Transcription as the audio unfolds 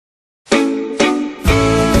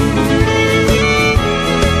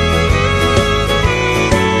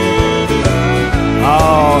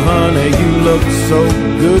so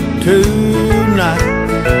good tonight.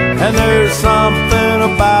 And there's something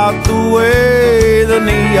about the way the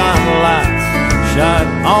neon lights shine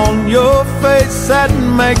on your face that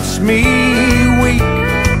makes me weak.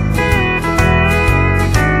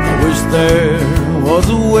 I wish there was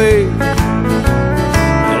a way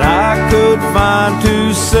that I could find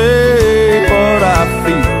to say what I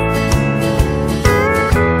feel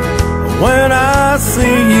when I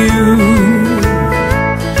see you.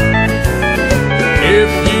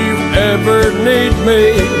 If you ever need me,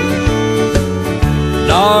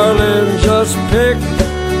 darling, just pick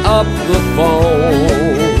up the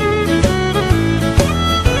phone.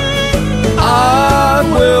 I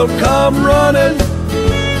will come running.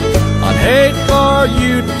 I'd hate for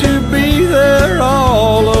you to be there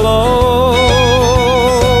all alone.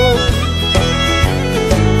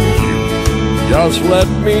 Just let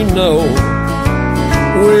me know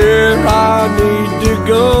where I need to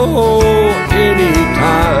go,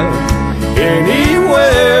 anytime,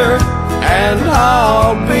 anywhere, and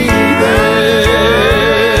I'll be there.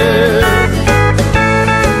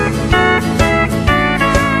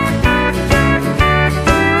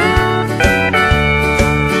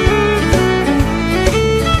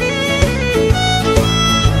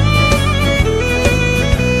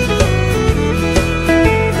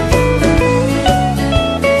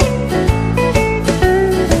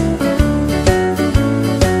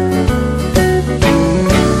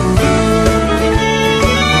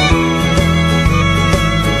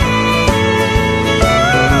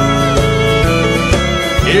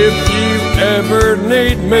 If you ever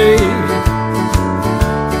need me,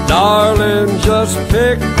 darling, just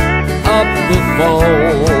pick up the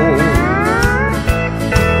phone.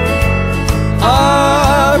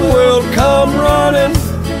 I will come running.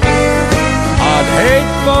 I'd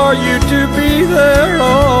hate for you to be there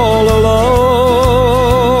all alone.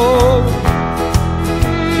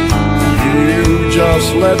 You just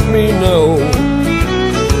let me know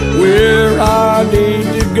where I need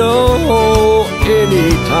to go,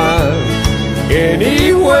 anytime,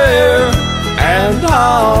 anywhere, and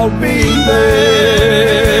I'll be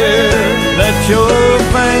there. Let your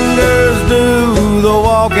fingers do the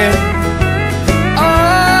walking,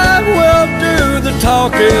 I will do the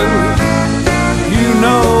talking. You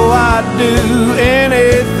know I'd do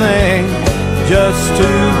anything just to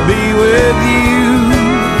be with you.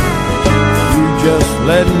 You just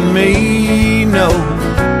let me know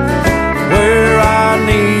where I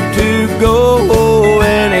need to go,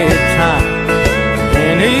 anytime,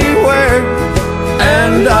 anywhere,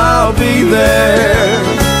 and I'll be there.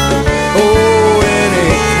 Oh,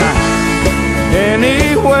 anytime,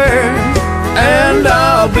 anywhere, and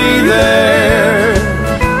I'll be there.